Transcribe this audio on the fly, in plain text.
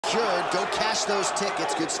secured. Go cash those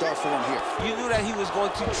tickets. Good start for him here. You knew that he was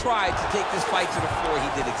going to try to take this fight to the floor. He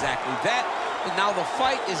did exactly that. And now the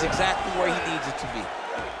fight is exactly where he needs it to be.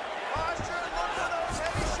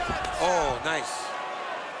 Oh, nice.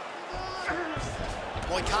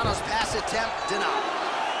 Moicano's pass attempt denied.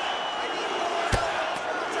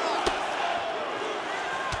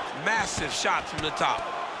 Massive shot from the top.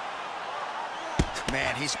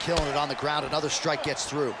 Man, he's killing it on the ground. Another strike gets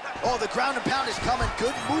through. Oh, the ground and pound is coming.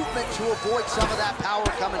 Good movement to avoid some of that power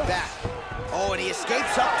coming back. Oh, and he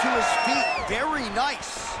escapes up to his feet. Very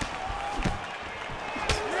nice.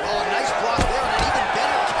 Oh, a nice block there, and an even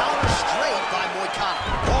better counter straight by Moicano.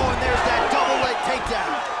 Oh, and there's that double leg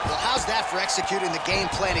takedown. Well, how's that for executing the game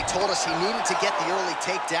plan? He told us he needed to get the early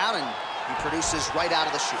takedown, and he produces right out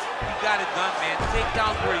of the chute. He got it done, man.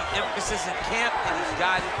 Takedowns were the emphasis in camp, and he's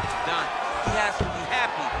got it done. He has to be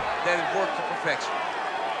happy that it worked to perfection.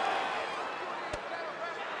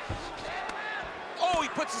 Oh, he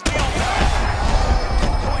puts his knee on.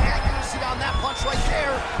 Point accuracy on that punch right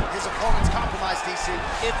there. His opponent's compromised, DC.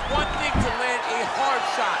 It's one thing to land a hard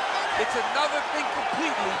shot. It's another thing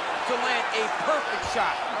completely to land a perfect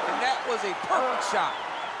shot. And that was a perfect shot.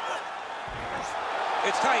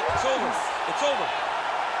 It's tight. It's over. It's over.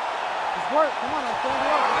 It's work. Come on, let's go to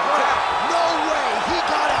work. No way. He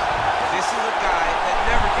got out. This is a guy that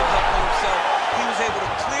never gives up on himself. He was able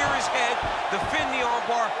to clear his head, defend the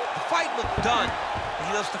armbar. The fight looked done, and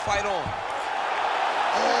he loves to fight on.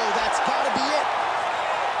 Oh, that's got to be it.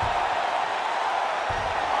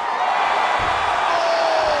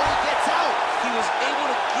 Oh, he gets out. He was able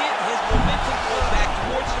to get his momentum pulled back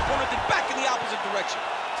towards his opponent, then back in the opposite direction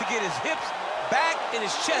to get his hips back and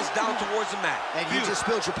his chest down towards the mat. And you just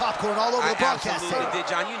spilled your popcorn all over the broadcast table. I absolutely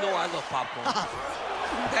did, John. You know I love popcorn.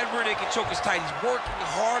 That rear naked choke is tight. He's working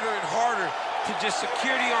harder and harder to just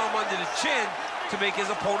secure the arm under the chin to make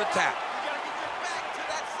his opponent tap.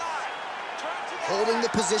 Holding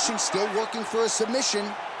the position, still working for a submission.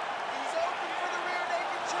 He's open for the rear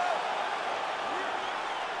naked choke.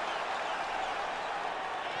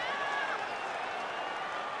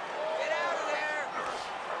 Get out of there.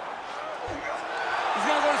 He's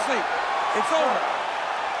gonna go to sleep. It's over.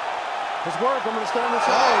 It's work. I'm gonna stand this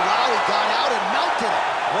Oh, up. wow, he got out and mounted it.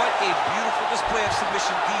 What a beautiful display of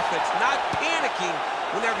submission defense. Not panicking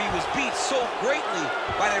whenever he was beat so greatly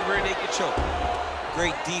by that rear naked choke.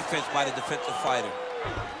 Great defense by the defensive fighter.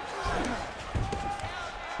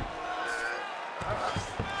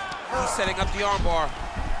 He's setting up the armbar.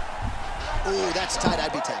 Ooh, that's tight.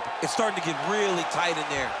 I'd be tapping. It's starting to get really tight in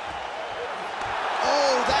there.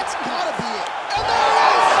 Oh, that's gotta be it. And there it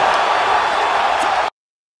is!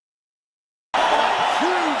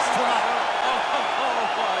 Huge tonight. Oh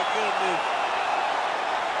my goodness.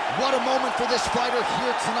 What a moment for this fighter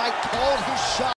here tonight. Called his shot.